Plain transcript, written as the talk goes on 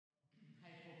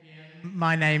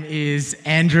My name is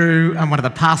Andrew. I'm one of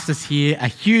the pastors here. A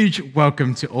huge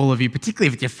welcome to all of you, particularly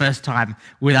if it's your first time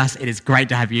with us. It is great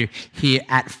to have you here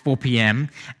at 4 p.m.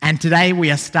 And today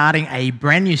we are starting a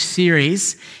brand new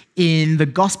series in the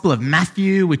Gospel of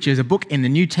Matthew, which is a book in the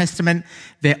New Testament.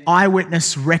 They're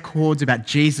eyewitness records about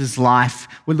Jesus' life.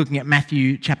 We're looking at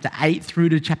Matthew chapter 8 through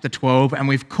to chapter 12, and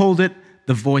we've called it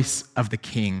The Voice of the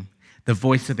King. The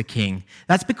Voice of the King.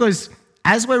 That's because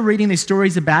as we're reading these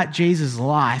stories about Jesus'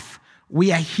 life,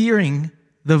 we are hearing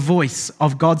the voice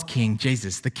of God's King,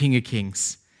 Jesus, the King of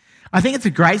Kings. I think it's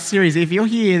a great series. If you're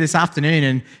here this afternoon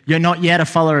and you're not yet a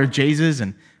follower of Jesus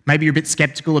and maybe you're a bit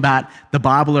skeptical about the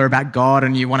Bible or about God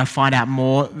and you want to find out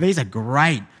more, these are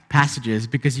great passages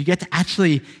because you get to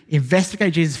actually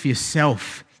investigate Jesus for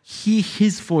yourself, hear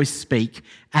his voice speak,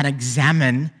 and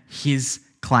examine his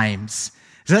claims.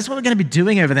 So that's what we're going to be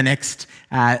doing over the next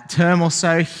term or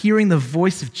so, hearing the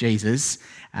voice of Jesus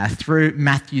through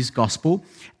Matthew's Gospel.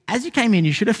 As you came in,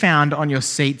 you should have found on your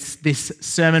seats this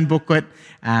sermon booklet.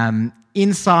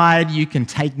 Inside, you can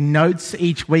take notes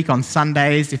each week on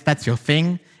Sundays if that's your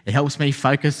thing. It helps me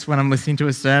focus when I'm listening to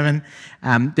a sermon.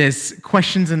 There's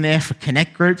questions in there for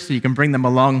Connect groups, so you can bring them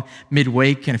along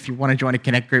midweek. And if you want to join a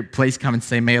Connect group, please come and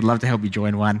see me. I'd love to help you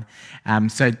join one.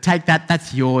 So take that.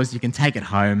 That's yours. You can take it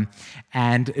home.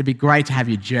 And it'd be great to have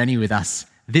you journey with us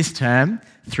this term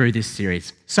through this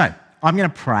series. So I'm going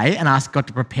to pray and ask God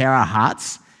to prepare our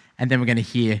hearts, and then we're going to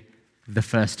hear the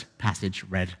first passage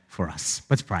read for us.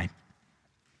 Let's pray.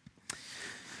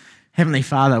 Heavenly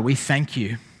Father, we thank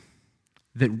you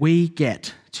that we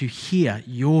get to hear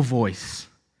your voice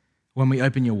when we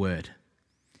open your word.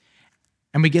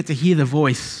 And we get to hear the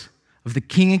voice of the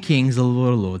King of Kings, the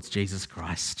Lord of Lords, Jesus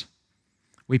Christ.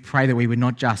 We pray that we would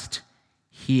not just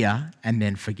hear and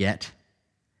then forget,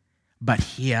 but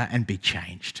hear and be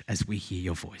changed as we hear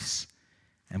your voice.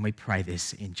 And we pray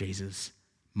this in Jesus'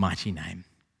 mighty name.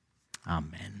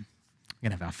 Amen. We're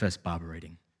going to have our first Bible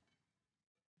reading.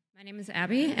 My name is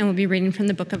Abby, and we'll be reading from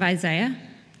the book of Isaiah,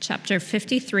 chapter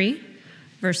 53,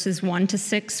 verses 1 to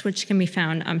 6, which can be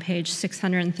found on page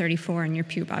 634 in your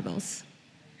pew Bibles.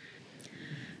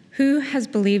 Who has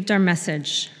believed our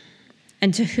message,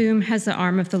 and to whom has the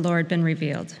arm of the Lord been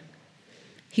revealed?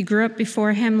 He grew up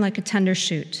before him like a tender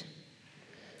shoot,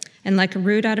 and like a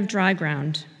root out of dry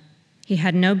ground. He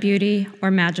had no beauty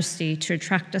or majesty to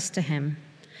attract us to him,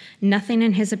 nothing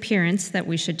in his appearance that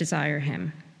we should desire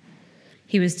him.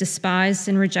 He was despised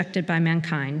and rejected by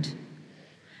mankind,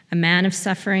 a man of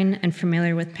suffering and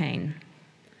familiar with pain.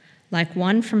 Like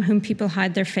one from whom people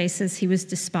hide their faces, he was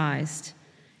despised,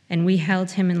 and we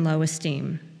held him in low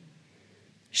esteem.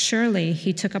 Surely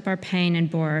he took up our pain and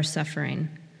bore our suffering,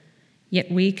 yet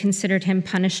we considered him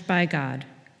punished by God,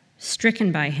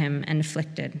 stricken by him and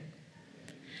afflicted.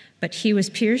 But he was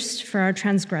pierced for our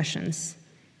transgressions,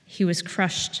 he was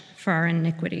crushed for our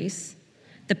iniquities.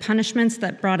 The punishments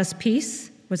that brought us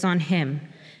peace was on him,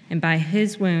 and by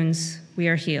his wounds we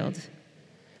are healed.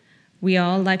 We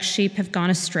all, like sheep, have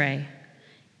gone astray.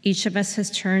 Each of us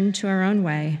has turned to our own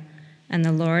way, and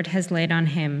the Lord has laid on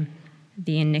him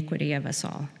the iniquity of us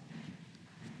all.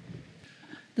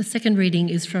 The second reading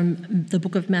is from the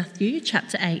book of Matthew,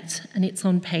 chapter 8, and it's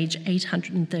on page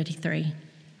 833.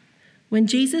 When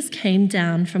Jesus came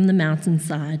down from the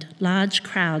mountainside, large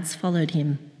crowds followed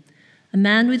him. A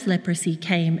man with leprosy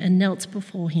came and knelt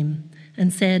before him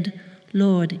and said,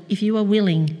 "Lord, if you are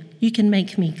willing, you can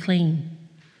make me clean."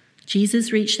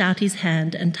 Jesus reached out his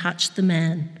hand and touched the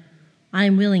man. "I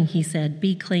am willing," he said,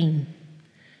 "be clean."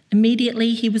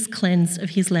 Immediately he was cleansed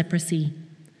of his leprosy.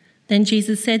 Then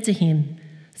Jesus said to him,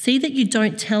 "See that you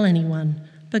don't tell anyone,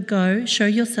 but go, show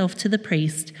yourself to the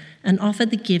priest and offer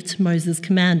the gift Moses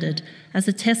commanded as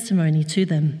a testimony to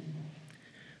them."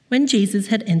 When Jesus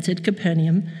had entered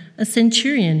Capernaum, a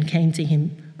centurion came to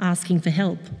him, asking for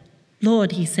help.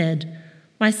 "Lord," he said,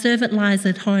 "my servant lies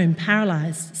at home,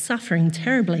 paralyzed, suffering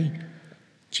terribly."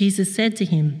 Jesus said to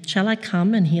him, "Shall I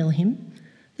come and heal him?"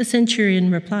 The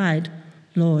centurion replied,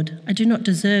 "Lord, I do not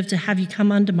deserve to have you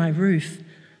come under my roof,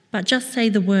 but just say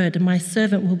the word and my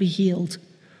servant will be healed.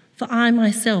 For I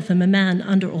myself am a man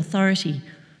under authority,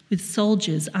 with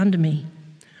soldiers under me.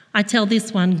 I tell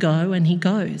this one, 'Go,' and he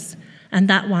goes, and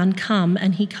that one, 'Come,'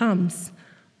 and he comes.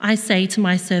 I say to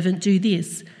my servant, 'Do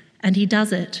this,' and he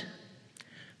does it."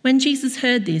 When Jesus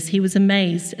heard this, he was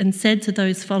amazed and said to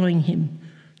those following him,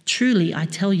 "Truly, I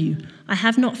tell you, I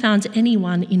have not found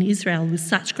anyone in Israel with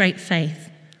such great faith.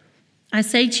 I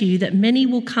say to you that many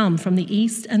will come from the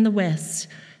east and the west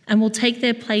and will take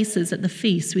their places at the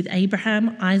feast with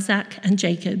Abraham, Isaac, and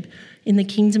Jacob in the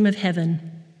kingdom of heaven.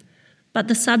 But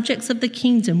the subjects of the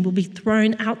kingdom will be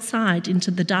thrown outside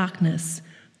into the darkness,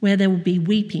 where there will be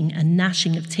weeping and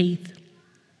gnashing of teeth."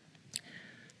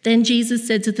 Then Jesus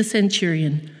said to the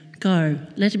centurion, "Go,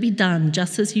 let it be done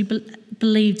just as you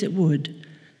believed it would."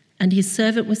 And his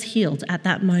servant was healed at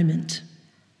that moment.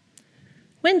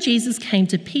 When Jesus came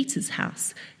to Peter's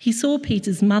house, he saw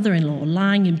Peter's mother-in-law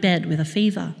lying in bed with a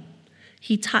fever.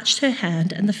 He touched her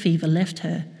hand and the fever left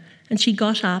her, and she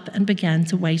got up and began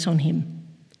to wait on him.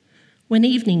 When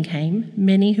evening came,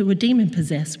 many who were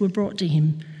demon-possessed were brought to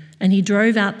him, and he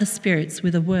drove out the spirits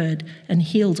with a word and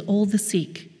healed all the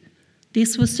sick.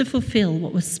 This was to fulfill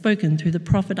what was spoken through the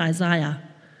prophet Isaiah.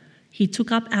 He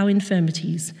took up our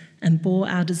infirmities and bore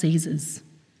our diseases.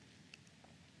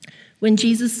 When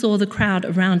Jesus saw the crowd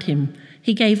around him,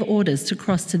 he gave orders to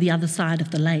cross to the other side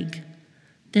of the lake.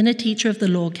 Then a teacher of the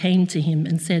law came to him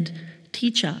and said,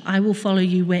 "Teacher, I will follow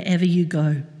you wherever you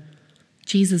go."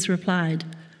 Jesus replied,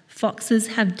 "Foxes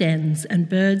have dens and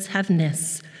birds have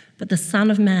nests, but the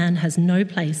Son of Man has no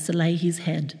place to lay his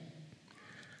head."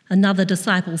 Another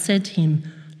disciple said to him,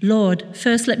 "Lord,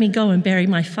 first let me go and bury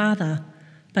my father."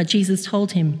 But Jesus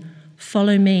told him,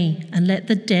 "Follow me and let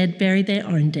the dead bury their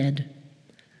own dead."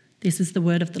 This is the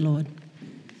word of the Lord.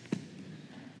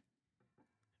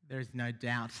 There is no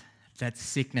doubt that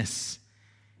sickness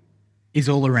is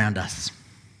all around us.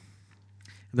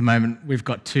 At the moment, we've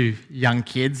got 2 young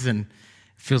kids, and it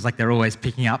feels like they're always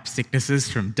picking up sicknesses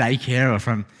from daycare or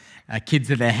from kids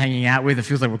that they're hanging out with. It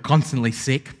feels like we're constantly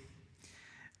sick.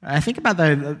 I think about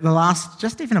the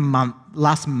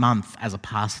last month as a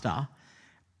pastor,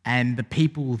 and the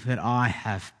people that I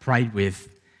have prayed with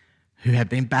who have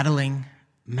been battling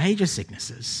major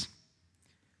sicknesses.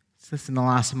 Just in the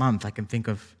last month, I can think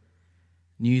of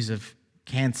news of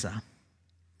cancer,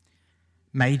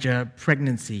 major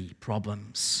pregnancy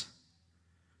problems,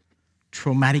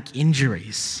 traumatic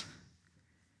injuries,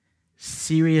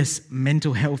 serious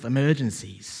mental health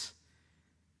emergencies,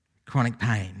 chronic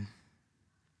pain.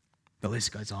 The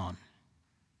list goes on.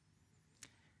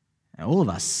 Now, all of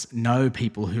us know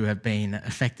people who have been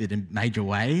affected in major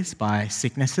ways by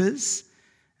sicknesses,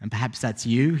 and perhaps that's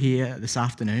you here this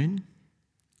afternoon.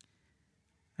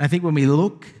 I think when we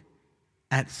look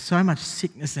at so much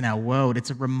sickness in our world, it's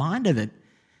a reminder that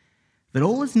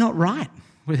all is not right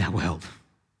with our world.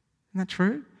 Isn't that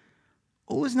true?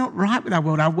 All is not right with our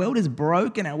world. Our world is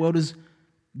broken. Our world is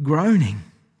groaning.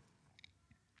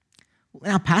 In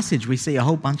our passage, we see a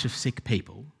whole bunch of sick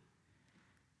people,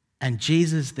 and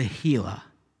Jesus, the healer,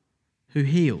 who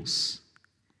heals.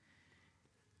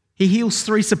 He heals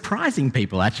 3 surprising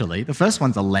people, actually. The first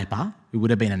one's a leper, who would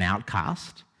have been an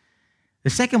outcast. The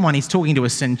second one, he's talking to a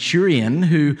centurion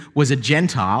who was a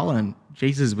Gentile, and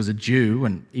Jesus was a Jew,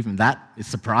 and even that is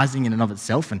surprising in and of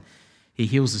itself, and he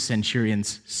heals the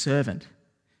centurion's servant.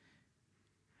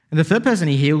 And the third person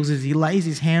he heals is he lays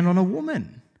his hand on a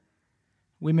woman.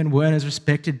 Women weren't as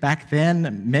respected back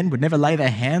then. Men would never lay their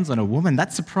hands on a woman.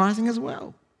 That's surprising as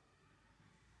well.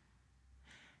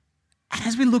 And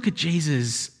as we look at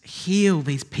Jesus heal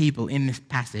these people in this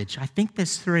passage, I think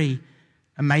there's 3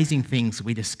 amazing things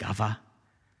we discover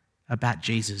about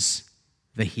Jesus,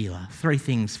 the healer. 3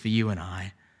 things for you and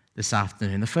I this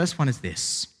afternoon. The first one is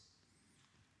this: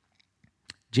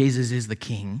 Jesus is the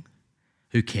King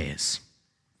who cares.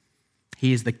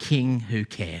 He is the King who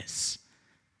cares.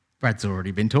 Brad's already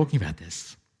been talking about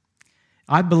this.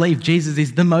 I believe Jesus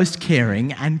is the most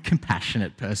caring and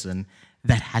compassionate person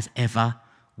that has ever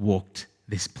walked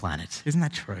this planet. Isn't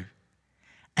that true?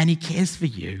 And he cares for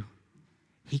you.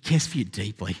 He cares for you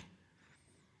deeply.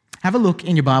 Have a look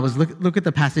in your Bibles. Look at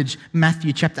the passage,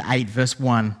 Matthew chapter 8, verse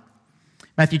 1.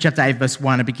 Matthew chapter 8, verse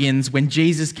 1, it begins, "When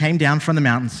Jesus came down from the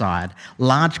mountainside,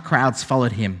 large crowds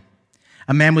followed him.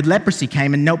 A man with leprosy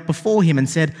came and knelt before him and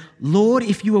said, 'Lord,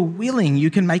 if you are willing, you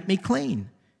can make me clean.'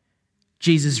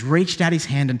 Jesus reached out his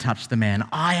hand and touched the man.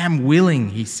 'I am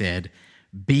willing,' he said,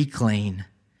 'be clean.'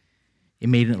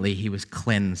 Immediately he was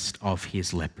cleansed of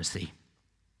his leprosy."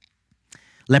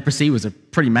 Leprosy was a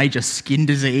pretty major skin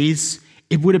disease.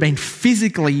 It would have been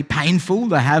physically painful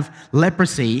to have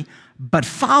leprosy, but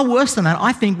far worse than that,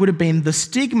 I think, would have been the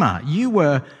stigma. You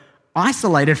were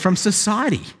isolated from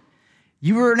society.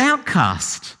 You were an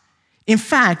outcast. In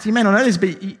fact, you may not know this, but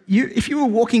if you were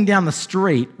walking down the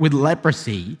street with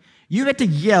leprosy, you had to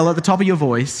yell at the top of your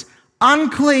voice,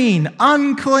 "Unclean,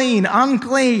 unclean,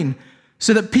 unclean,"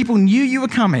 so that people knew you were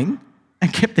coming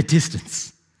and kept the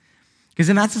distance. Because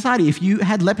in that society, if you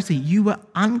had leprosy, you were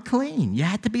unclean. You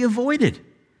had to be avoided.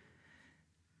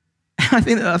 I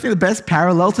think the best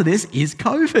parallel to this is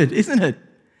COVID, isn't it?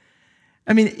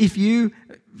 I mean, if you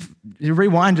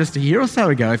rewind just a year or so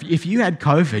ago, if you had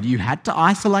COVID, you had to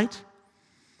isolate.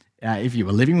 If you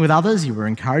were living with others, you were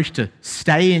encouraged to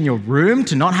stay in your room,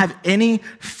 to not have any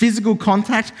physical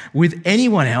contact with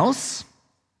anyone else.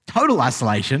 Total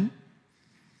isolation.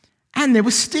 And there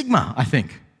was stigma, I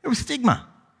think. There was stigma.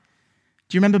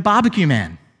 Do you remember Barbecue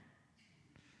Man?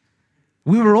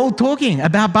 We were all talking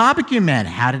about Barbecue Man.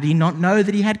 How did he not know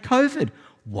that he had COVID?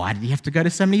 Why did he have to go to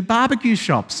so many barbecue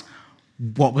shops?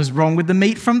 What was wrong with the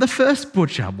meat from the first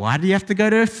butcher? Why did he have to go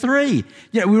to 3?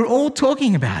 We were all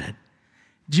talking about it.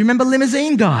 Do you remember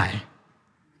Limousine Guy?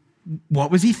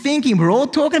 What was he thinking? We're all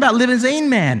talking about Limousine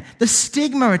Man. The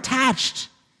stigma attached.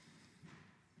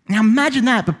 Now imagine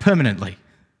that, but permanently.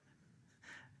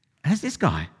 As this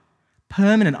guy,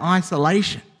 permanent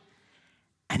isolation.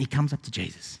 And he comes up to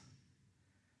Jesus.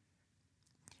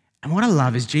 And what I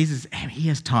love is Jesus, he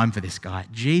has time for this guy.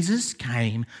 Jesus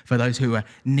came for those who are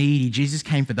needy. Jesus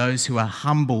came for those who are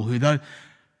humble,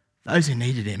 those who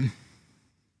needed him.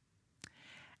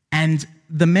 And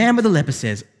the man with the leper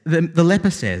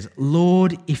says,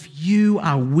 Lord, if you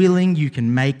are willing, you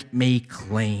can make me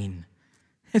clean.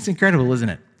 It's incredible, isn't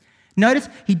it? Notice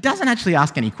he doesn't actually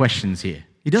ask any questions here.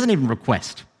 He doesn't even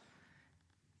request.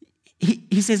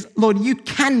 He says, Lord, you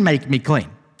can make me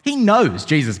clean. He knows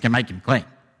Jesus can make him clean.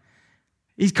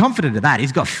 He's confident of that.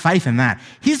 He's got faith in that.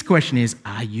 His question is,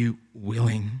 are you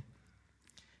willing?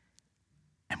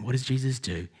 And what does Jesus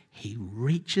do? He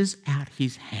reaches out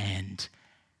his hand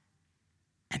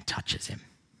and touches him.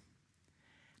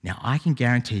 Now, I can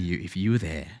guarantee you, if you were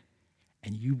there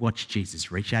and you watched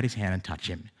Jesus reach out his hand and touch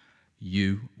him,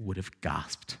 you would have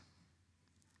gasped.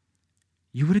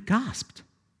 You would have gasped.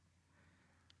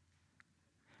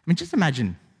 I mean, just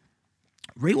imagine,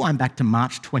 rewind back to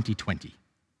March 2020.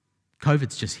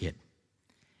 COVID's just hit.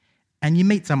 And you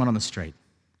meet someone on the street.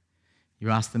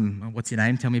 You ask them, what's your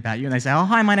name? Tell me about you. And they say, oh,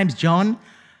 hi, my name's John.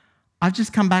 I've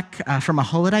just come back from a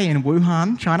holiday in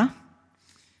Wuhan, China.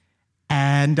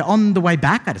 And on the way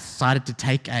back, I decided to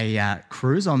take a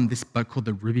cruise on this boat called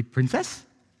the Ruby Princess.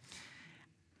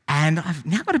 And I've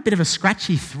now got a bit of a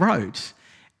scratchy throat.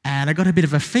 And I got a bit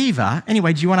of a fever.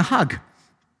 Anyway, do you want a hug?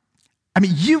 I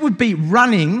mean, you would be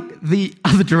running the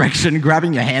other direction,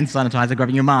 grabbing your hand sanitizer,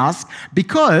 grabbing your mask,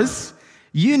 because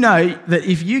you know that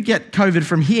if you get COVID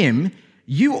from him,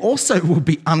 you also will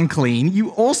be unclean. You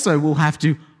also will have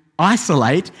to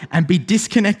isolate and be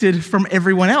disconnected from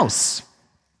everyone else.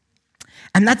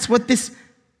 And that's what this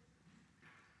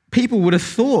people would have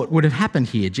thought would have happened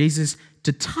here. Jesus,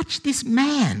 to touch this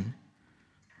man,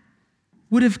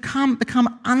 would have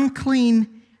become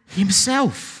unclean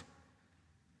himself.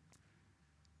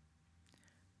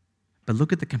 But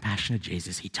look at the compassion of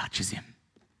Jesus. He touches him.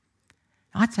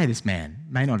 I'd say this man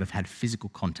may not have had physical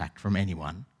contact from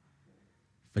anyone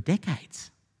for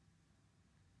decades.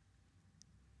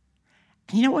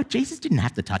 And you know what? Jesus didn't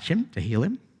have to touch him to heal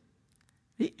him.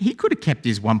 He could have kept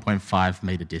his 1.5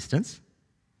 metre distance.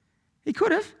 He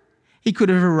could have. He could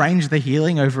have arranged the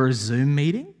healing over a Zoom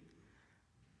meeting.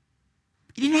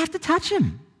 He didn't have to touch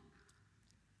him.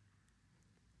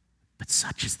 But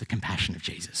such is the compassion of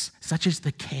Jesus. Such is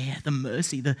the care, the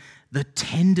mercy, the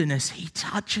tenderness. He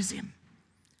touches him.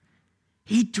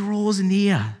 He draws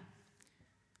near.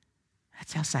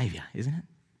 That's our Saviour, isn't it?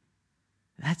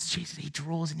 That's Jesus. He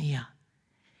draws near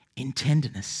in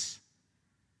tenderness,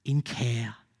 in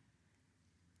care,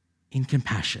 in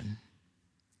compassion.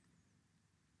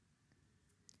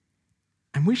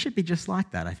 And we should be just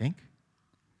like that, I think.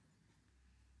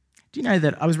 Do you know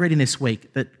that I was reading this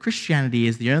week that Christianity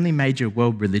is the only major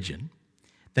world religion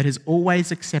that has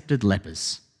always accepted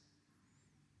lepers?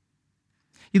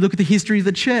 You look at the history of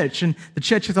the church, and the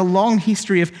church has a long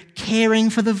history of caring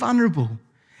for the vulnerable,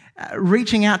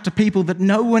 reaching out to people that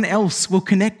no one else will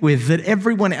connect with, that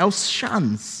everyone else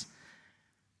shuns.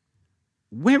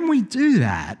 When we do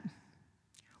that,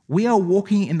 we are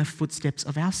walking in the footsteps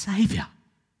of our Saviour,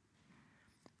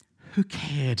 who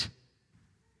cared.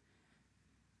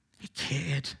 He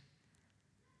cared.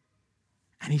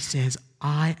 And he says,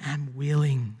 I am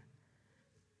willing.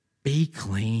 Be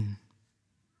clean.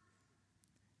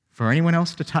 For anyone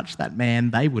else to touch that man,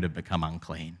 they would have become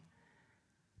unclean.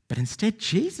 But instead,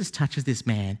 Jesus touches this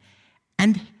man,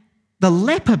 and the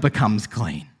leper becomes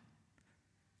clean.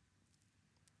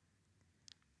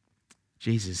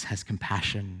 Jesus has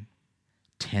compassion,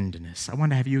 tenderness. I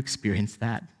wonder, have you experienced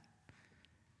that?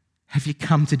 Have you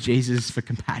come to Jesus for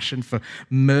compassion, for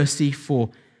mercy, for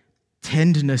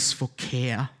tenderness, for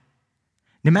care?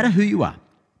 No matter who you are,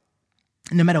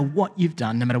 no matter what you've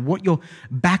done, no matter what your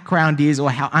background is or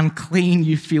how unclean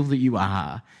you feel that you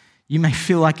are, you may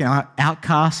feel like an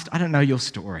outcast. I don't know your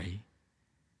story.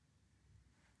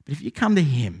 But if you come to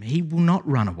him, he will not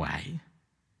run away.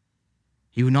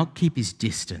 He will not keep his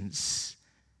distance.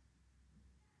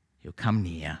 He'll come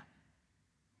near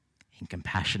in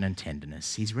compassion and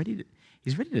tenderness. He's ready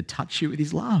to touch you with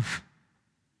his love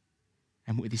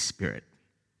and with his Spirit.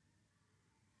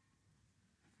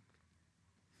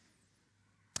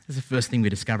 That's the first thing we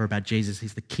discover about Jesus.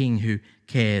 He's the King who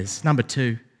cares. Number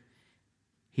 2,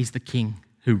 he's the King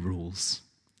who rules.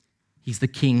 He's the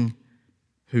King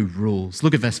who rules.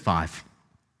 Look at verse 5.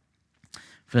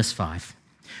 Verse 5.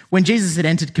 When Jesus had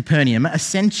entered Capernaum, a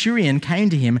centurion came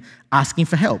to him asking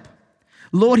for help.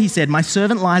 "Lord," he said, "my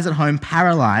servant lies at home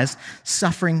paralyzed,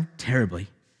 suffering terribly."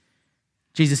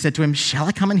 Jesus said to him, "Shall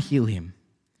I come and heal him?"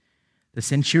 The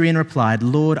centurion replied,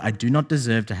 "Lord, I do not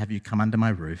deserve to have you come under my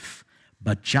roof,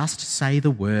 but just say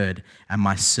the word, and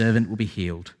my servant will be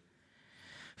healed.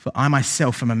 For I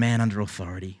myself am a man under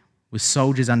authority, with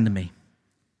soldiers under me.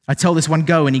 I tell this one,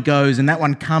 go, and he goes, and that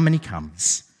one, come, and he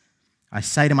comes. I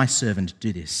say to my servant,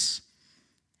 do this,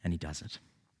 and he does it."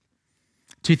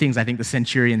 2 things I think the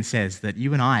centurion says that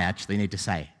you and I actually need to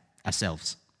say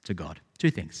ourselves to God.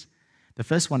 2 things. The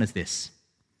first one is this: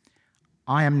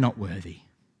 I am not worthy.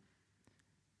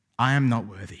 I am not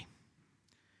worthy.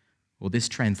 Well, this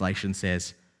translation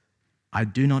says, I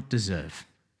do not deserve.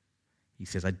 He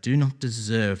says, I do not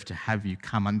deserve to have you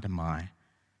come under my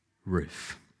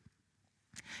roof.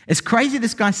 It's crazy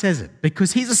this guy says it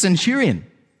because he's a centurion.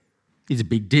 He's a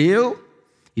big deal.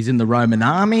 He's in the Roman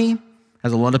army,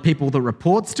 has a lot of people that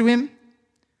reports to him.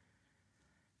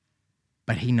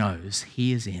 But he knows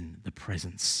he is in the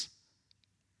presence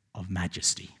of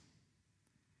majesty.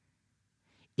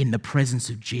 In the presence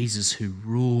of Jesus who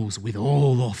rules with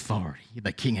all authority,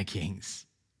 the King of Kings.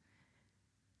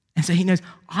 And so he knows,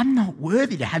 I'm not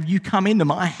worthy to have you come into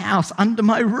my house, under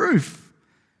my roof.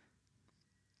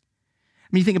 I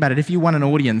mean, you think about it, if you want an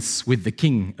audience with the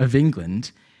King of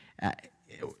England,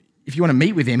 if you want to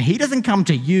meet with him, he doesn't come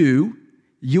to you,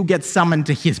 you'll get summoned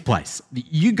to his place.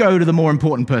 You go to the more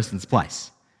important person's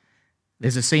place.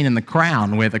 There's a scene in The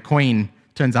Crown where the Queen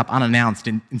turns up unannounced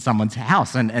in someone's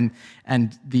house and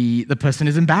the person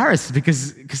is embarrassed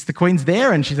because the Queen's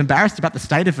there and she's embarrassed about the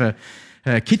state of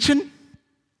her kitchen.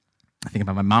 I think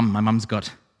about my mum. My mum's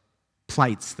got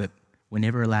plates that we're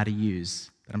never allowed to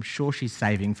use that I'm sure she's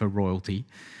saving for royalty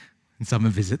in summer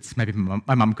visits. Maybe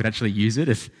my mum could actually use it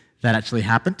if that actually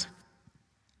happened.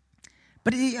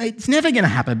 But it's never going to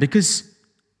happen because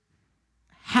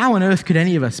how on earth could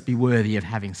any of us be worthy of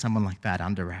having someone like that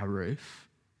under our roof?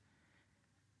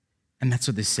 And that's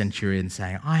what this centurion's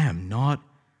saying. I'm not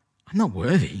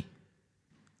worthy.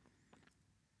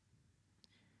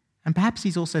 And perhaps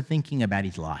he's also thinking about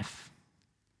his life.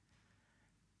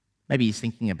 Maybe he's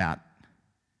thinking about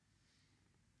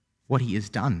what he has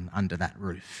done under that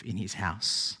roof in his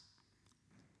house.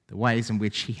 The ways in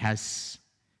which he has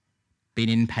been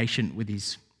impatient with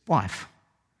his wife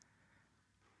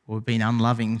or been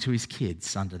unloving to his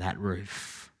kids under that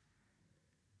roof.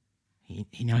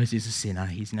 He knows he's a sinner.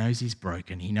 He knows he's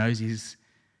broken. He knows he's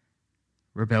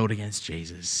rebelled against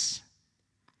Jesus.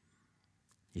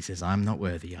 He says, I'm not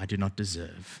worthy. I do not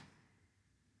deserve.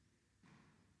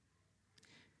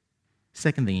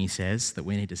 Second thing he says that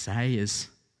we need to say is,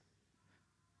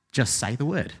 just say the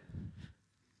word.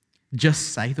 Just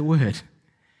say the word.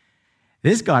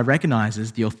 This guy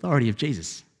recognizes the authority of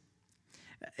Jesus.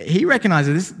 He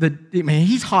recognizes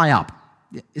he's high up.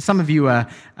 Some of you are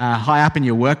high up in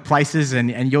your workplaces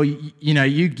and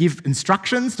you give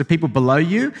instructions to people below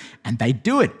you and they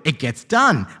do it. It gets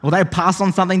done. Or they pass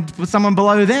on something to someone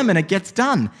below them and it gets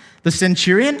done. The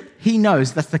centurion, he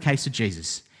knows that's the case of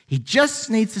Jesus. He just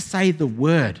needs to say the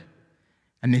word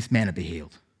and this man will be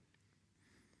healed.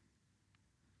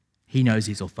 He knows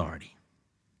his authority.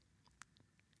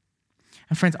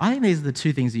 And friends, I think these are the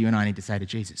 2 things that you and I need to say to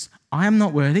Jesus. I am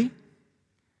not worthy.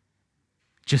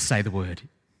 Just say the word.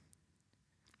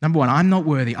 Number 1, I'm not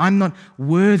worthy. I'm not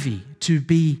worthy to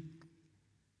be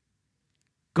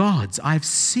God's. I've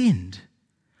sinned.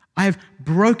 I've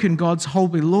broken God's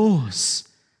holy laws.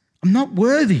 I'm not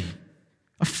worthy.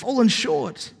 I've fallen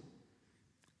short.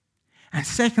 And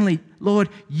secondly, Lord,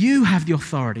 you have the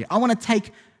authority. I want to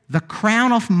take the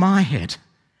crown off my head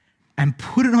and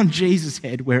put it on Jesus'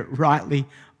 head where it rightly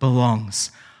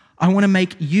belongs. I want to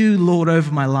make you Lord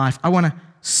over my life. I want to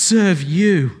serve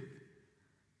you.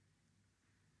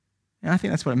 And I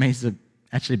think that's what it means to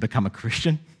actually become a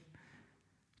Christian.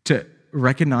 To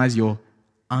recognize your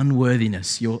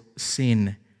unworthiness, your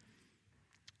sin,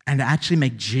 and to actually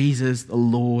make Jesus the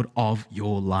Lord of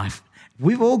your life.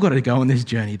 We've all got to go on this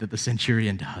journey that the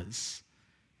centurion does.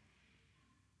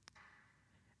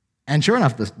 And sure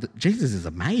enough, Jesus is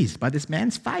amazed by this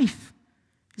man's faith.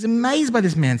 He's amazed by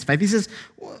this man's faith. He says,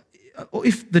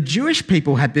 if the Jewish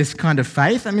people had this kind of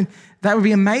faith, I mean, that would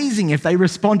be amazing if they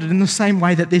responded in the same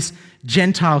way that this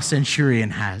Gentile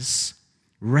centurion has,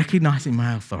 recognizing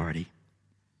my authority.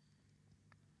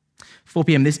 4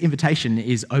 p.m, this invitation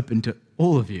is open to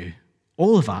all of you,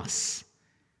 all of us,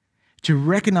 to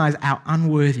recognize our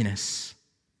unworthiness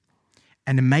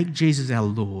and to make Jesus our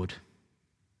Lord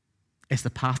as the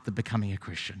path to becoming a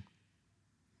Christian.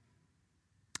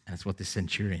 And it's what this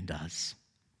centurion does.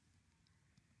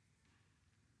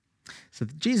 So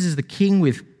Jesus is the king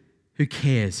who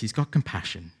cares. He's got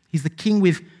compassion. He's the king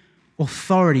with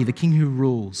authority, the king who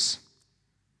rules.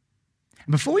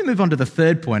 And before we move on to the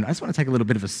third point, I just want to take a little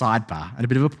bit of a sidebar and a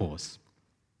bit of a pause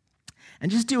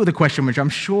and just deal with a question which I'm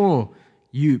sure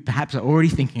you perhaps are already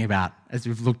thinking about as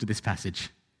we've looked at this passage.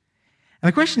 And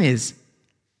the question is,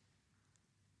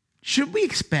 should we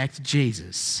expect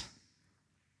Jesus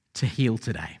to heal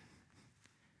today?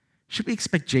 Should we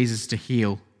expect Jesus to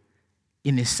heal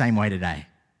in this same way today? I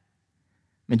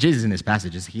mean, Jesus in this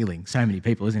passage is healing so many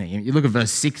people, isn't he? You look at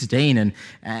verse 16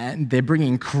 and they're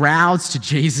bringing crowds to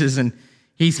Jesus and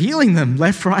he's healing them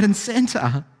left, right, and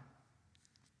center.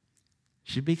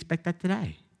 Should we expect that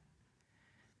today?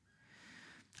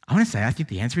 I want to say I think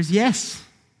the answer is yes.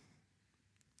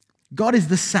 God is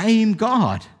the same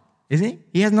God, isn't he?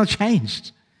 He has not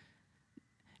changed.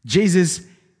 Jesus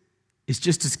is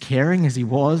just as caring as he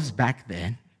was back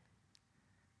then,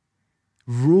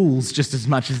 rules just as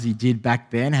much as he did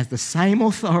back then, has the same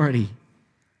authority.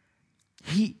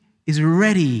 He is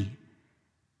ready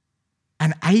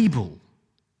and able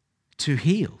to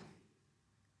heal.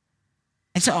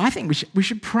 And so I think we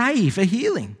should pray for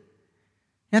healing.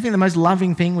 I think the most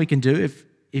loving thing we can do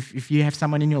if you have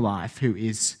someone in your life who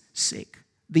is sick,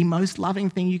 the most loving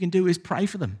thing you can do is pray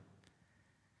for them.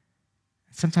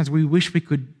 Sometimes we wish we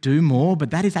could do more,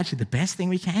 but that is actually the best thing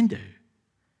we can do.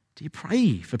 Do you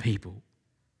pray for people?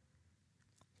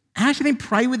 I actually think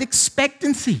pray with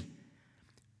expectancy.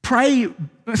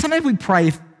 Sometimes we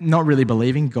pray not really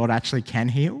believing God actually can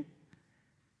heal,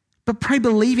 but pray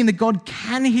believing that God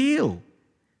can heal.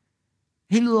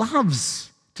 He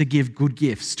loves to give good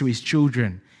gifts to his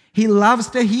children. He loves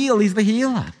to heal. He's the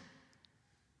healer.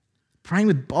 Praying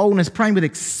with boldness, praying with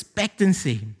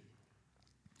expectancy.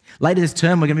 Later this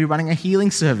term, we're going to be running a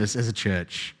healing service as a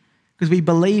church because we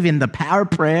believe in the power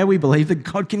of prayer. We believe that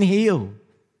God can heal.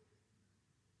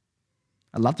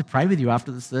 I'd love to pray with you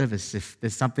after the service. If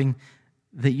there's something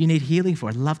that you need healing for,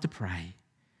 I'd love to pray.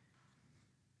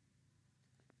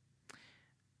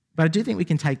 But I do think we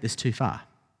can take this too far.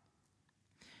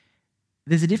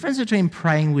 There's a difference between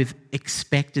praying with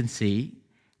expectancy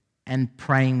and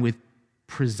praying with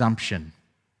presumption.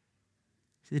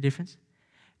 See the difference?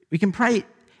 We can pray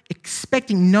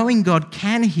expecting, knowing God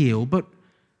can heal, but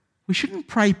we shouldn't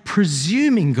pray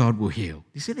presuming God will heal. Do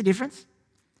you see the difference?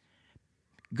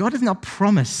 God does not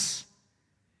promise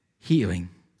healing.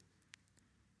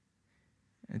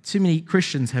 Too many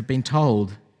Christians have been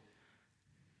told,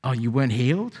 oh, you weren't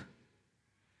healed?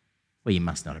 Well, you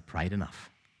must not have prayed enough.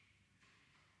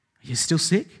 You're still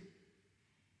sick?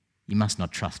 You must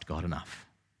not trust God enough.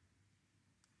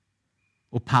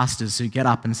 Or pastors who get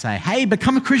up and say, hey,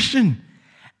 become a Christian.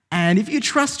 And if you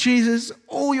trust Jesus,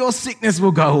 all your sickness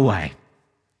will go away.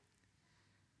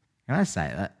 Can I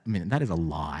say that? I mean, that is a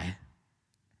lie.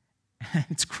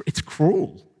 It's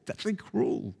cruel. It's actually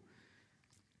cruel.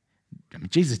 I mean,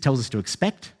 Jesus tells us to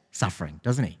expect suffering,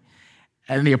 doesn't he?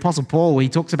 And the Apostle Paul, he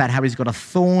talks about how he's got a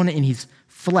thorn in his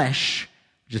flesh,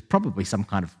 which is probably some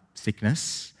kind of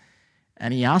sickness.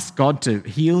 And he asks God to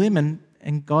heal him,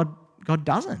 and God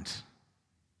doesn't.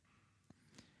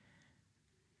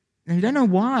 And we don't know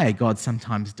why God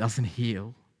sometimes doesn't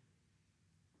heal.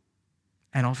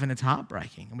 And often it's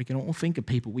heartbreaking. And we can all think of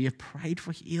people we have prayed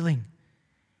for healing,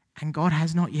 and God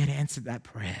has not yet answered that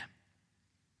prayer.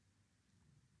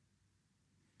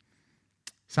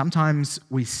 Sometimes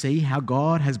we see how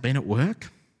God has been at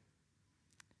work.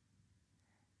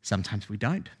 Sometimes we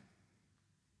don't.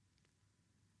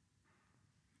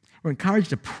 We're encouraged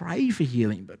to pray for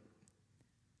healing, but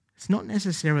it's not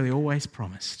necessarily always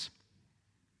promised.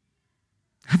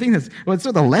 I think it's what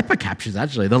the leper captures,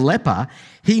 actually. The leper,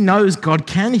 he knows God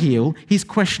can heal. His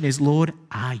question is, Lord,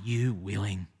 are you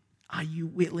willing? Are you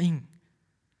willing?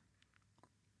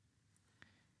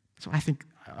 So I think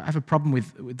I have a problem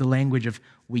with the language of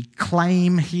we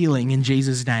claim healing in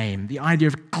Jesus' name. The idea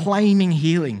of claiming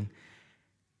healing.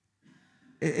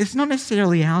 It's not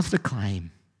necessarily ours to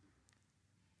claim,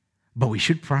 but we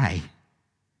should pray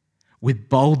with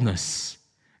boldness.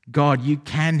 God, you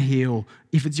can heal.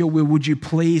 If it's your will, would you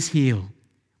please heal?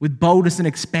 With boldness and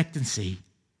expectancy.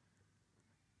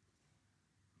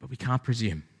 But we can't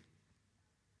presume.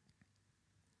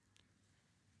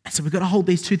 So we've got to hold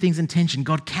these two things in tension.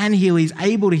 God can heal. He's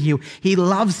able to heal. He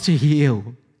loves to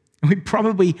heal. And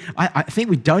I think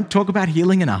we don't talk about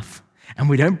healing enough, and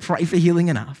we don't pray for healing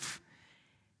enough.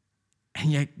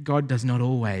 And yet God does not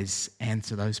always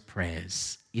answer those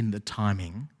prayers in the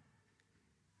timing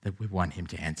that we want him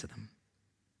to answer them.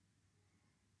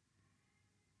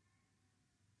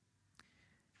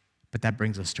 But that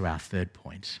brings us to our third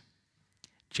point.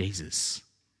 Jesus,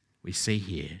 we see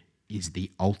here, is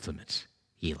the ultimate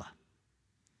healer.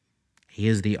 He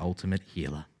is the ultimate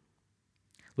healer.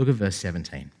 Look at verse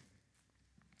 17.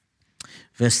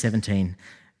 Verse 17,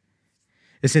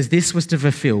 it says, "This was to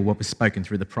fulfill what was spoken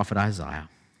through the prophet Isaiah.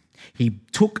 He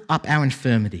took up our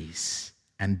infirmities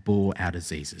and bore our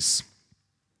diseases."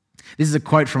 This is a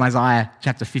quote from Isaiah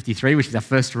chapter 53, which is our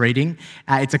first reading.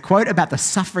 It's a quote about the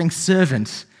suffering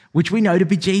servant, which we know to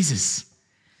be Jesus.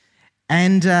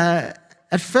 And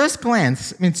at first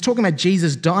glance, it's talking about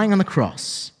Jesus dying on the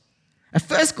cross. At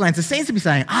first glance, it seems to be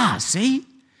saying, see,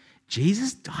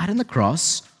 Jesus died on the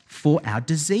cross for our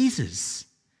diseases.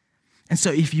 And so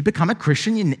if you become a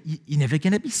Christian, you're never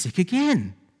going to be sick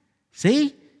again.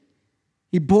 See?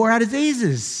 He bore our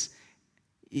diseases.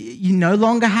 You no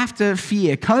longer have to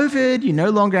fear COVID. You no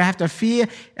longer have to fear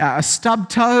a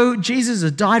stubbed toe. Jesus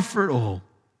has died for it all.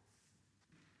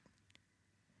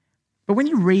 But when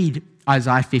you read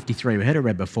Isaiah 53, we heard it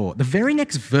read before, the very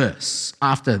next verse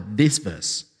after this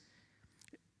verse,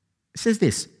 it says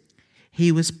this,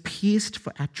 "He was pierced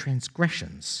for our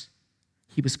transgressions.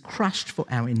 He was crushed for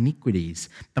our iniquities.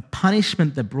 The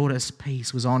punishment that brought us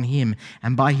peace was on him,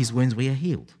 and by his wounds we are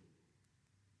healed."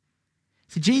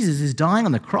 See, Jesus is dying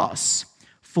on the cross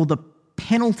for the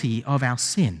penalty of our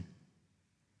sin.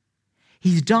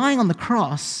 He's dying on the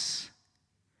cross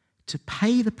to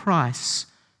pay the price,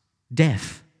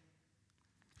 death,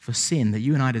 for sin that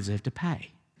you and I deserve to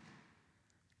pay.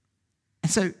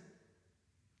 And so,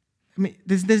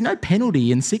 there's no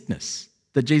penalty in sickness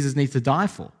that Jesus needs to die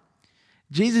for.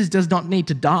 Jesus does not need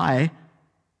to die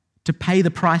to pay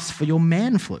the price for your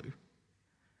man flu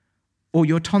or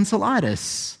your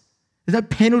tonsillitis. There's no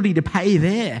penalty to pay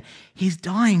there. He's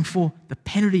dying for the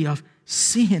penalty of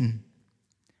sin.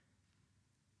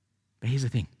 But here's the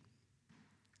thing.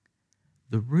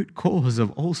 The root cause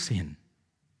of all sickness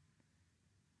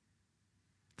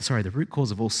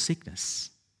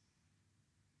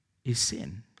is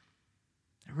sin.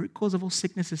 The root cause of all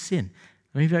sickness is sin.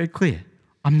 Let me be very clear.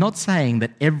 I'm not saying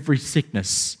that every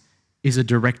sickness is a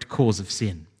direct cause of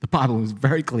sin. The Bible is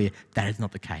very clear that is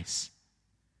not the case.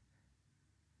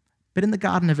 But in the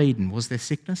Garden of Eden, was there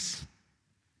sickness?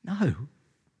 No.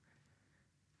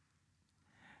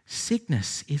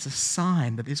 Sickness is a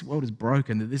sign that this world is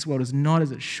broken, that this world is not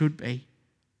as it should be.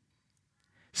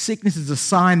 Sickness is a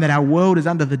sign that our world is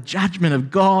under the judgment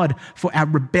of God for our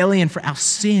rebellion, for our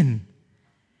sin.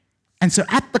 And so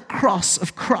at the cross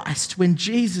of Christ, when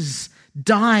Jesus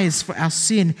dies for our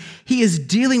sin, he is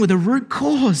dealing with a root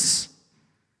cause.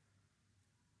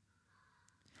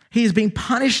 He is being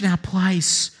punished in our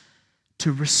place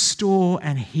to restore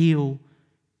and heal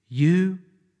you,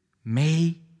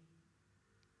 me,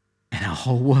 and our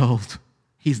whole world.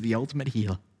 He's the ultimate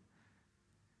healer.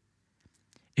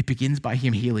 It begins by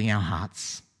him healing our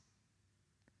hearts.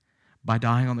 By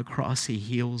dying on the cross, he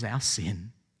heals our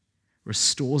sin,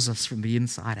 restores us from the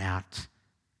inside out.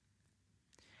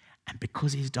 And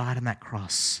because he's died on that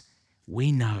cross,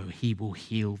 we know he will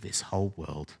heal this whole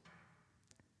world.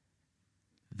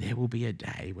 There will be a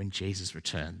day when Jesus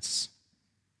returns,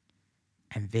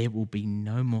 and there will be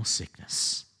no more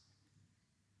sickness,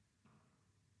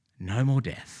 no more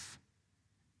death,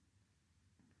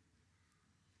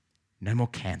 no more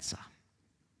cancer,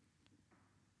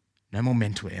 no more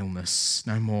mental illness,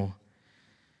 no more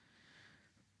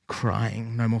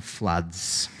crying, no more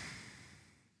floods.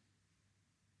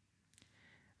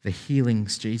 The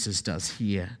healings Jesus does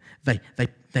here, they're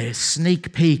a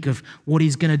sneak peek of what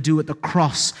he's going to do at the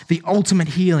cross, the ultimate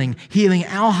healing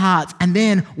our hearts, and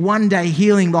then one day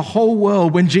healing the whole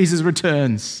world when Jesus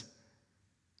returns.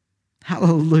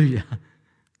 Hallelujah.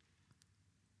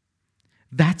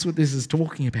 That's what this is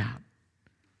talking about.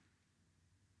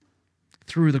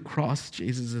 Through the cross,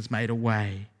 Jesus has made a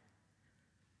way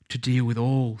to deal with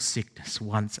all sickness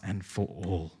once and for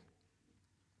all.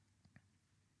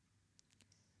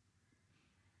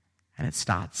 And it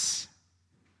starts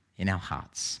in our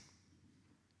hearts.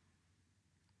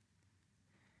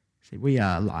 See, we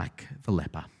are like the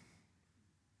leper,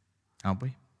 aren't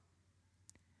we?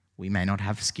 We may not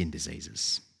have skin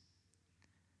diseases,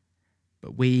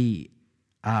 but we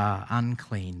are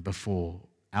unclean before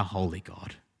our holy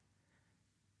God.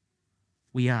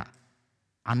 We are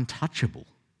untouchable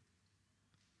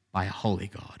by a holy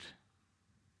God,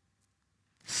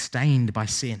 stained by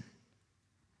sin.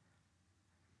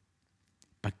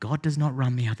 But God does not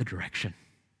run the other direction.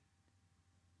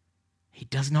 He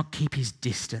does not keep his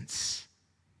distance.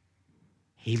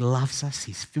 He loves us.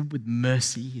 He's filled with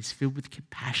mercy. He's filled with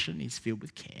compassion. He's filled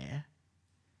with care.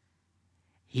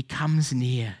 He comes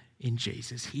near in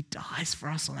Jesus. He dies for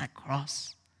us on that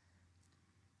cross.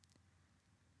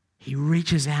 He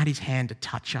reaches out his hand to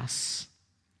touch us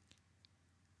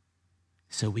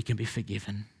so we can be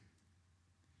forgiven.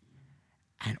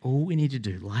 And all we need to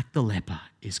do, like the leper,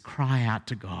 is cry out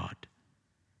to God,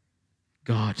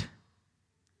 God,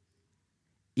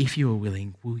 if you are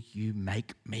willing, will you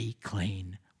make me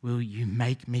clean? Will you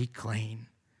make me clean?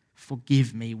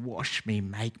 Forgive me, wash me,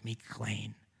 make me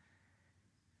clean.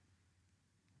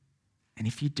 And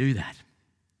if you do that,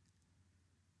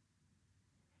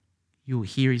 you'll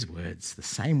hear his words, the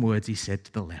same words he said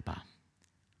to the leper.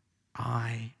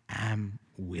 I am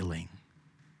willing.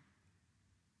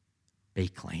 Be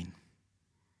clean.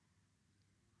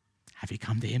 Have you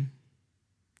come to him?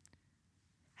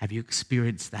 Have you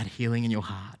experienced that healing in your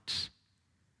heart?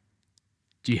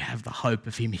 Do you have the hope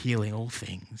of him healing all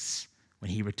things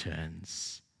when he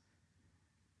returns?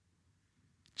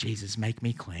 Jesus, make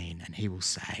me clean, and he will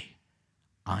say,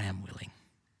 I am willing.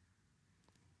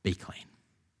 Be clean.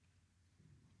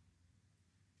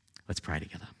 Let's pray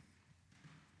together.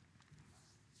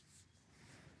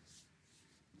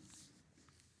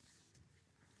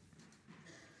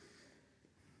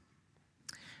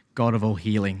 God of all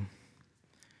healing,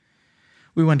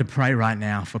 we want to pray right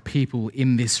now for people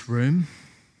in this room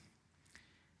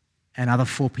and other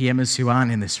 4PMers who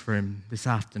aren't in this room this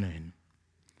afternoon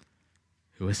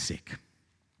who are sick.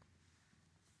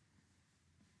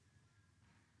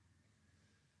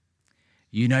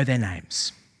 You know their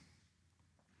names.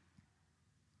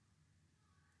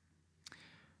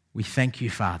 We thank you,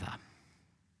 Father,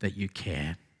 that you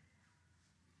care,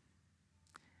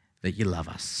 that you love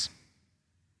us,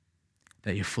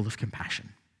 that you're full of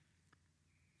compassion,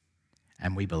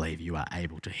 and we believe you are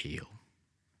able to heal.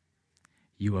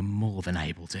 You are more than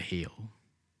able to heal.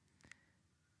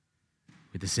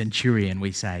 With the centurion,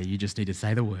 we say, you just need to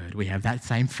say the word. We have that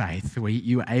same faith.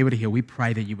 You are able to heal. We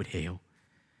pray that you would heal.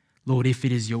 Lord, if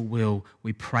it is your will,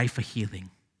 we pray for healing.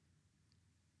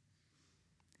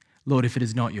 Lord, if it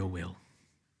is not your will,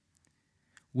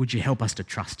 would you help us to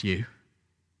trust you?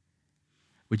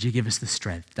 Would you give us the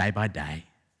strength day by day?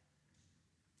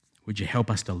 Would you help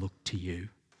us to look to you,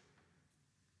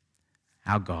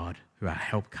 our God, who our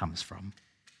help comes from?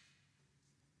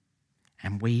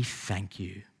 And we thank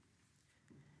you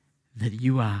that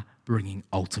you are bringing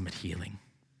ultimate healing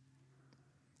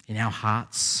in our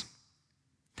hearts.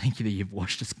 Thank you that you've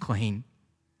washed us clean.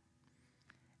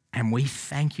 And we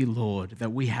thank you, Lord,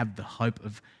 that we have the hope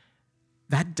of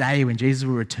that day when Jesus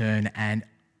will return and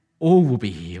all will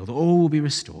be healed, all will be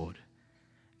restored.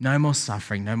 No more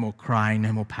suffering, no more crying,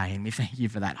 no more pain. We thank you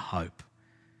for that hope.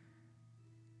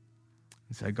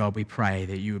 And so, God, we pray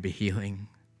that you will be healing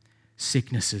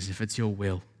sicknesses if it's your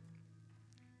will,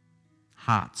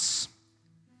 hearts,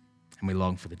 and we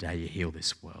long for the day you heal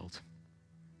this world.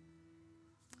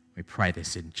 We pray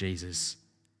this in Jesus'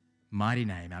 mighty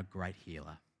name, our great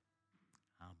healer.